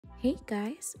Hey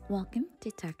guys, welcome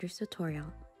to Doctor's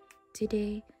Tutorial.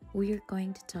 Today, we are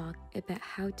going to talk about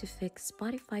how to fix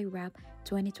Spotify Wrap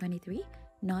 2023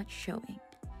 not showing.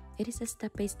 It is a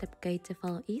step-by-step guide to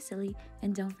follow easily,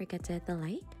 and don't forget to hit the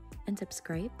like and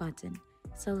subscribe button.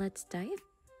 So let's dive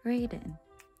right in.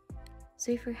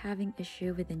 So if you're having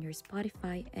issue within your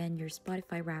Spotify and your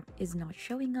Spotify Wrap is not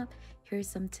showing up, here's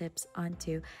some tips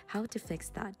onto how to fix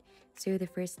that. So the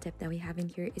first tip that we have in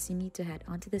here is you need to head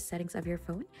onto the settings of your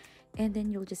phone, and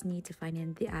then you'll just need to find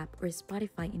in the app or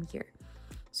Spotify in here.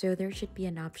 So there should be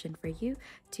an option for you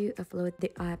to upload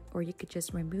the app, or you could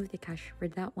just remove the cache for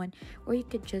that one, or you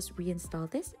could just reinstall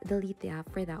this, delete the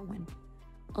app for that one.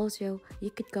 Also, you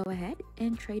could go ahead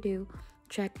and try to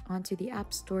check onto the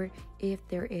App Store if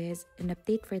there is an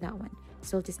update for that one.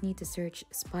 So you'll just need to search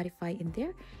Spotify in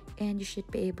there, and you should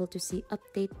be able to see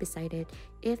update beside it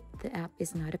if the app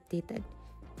is not updated.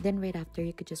 Then right after,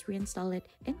 you could just reinstall it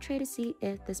and try to see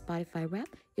if the Spotify Wrap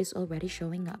is already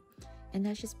showing up. And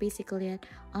that's just basically it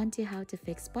onto how to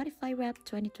fix Spotify Wrap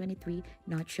 2023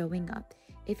 not showing up.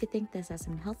 If you think this has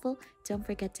been helpful, don't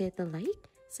forget to hit the like,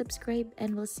 subscribe,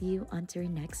 and we'll see you on to our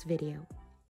next video.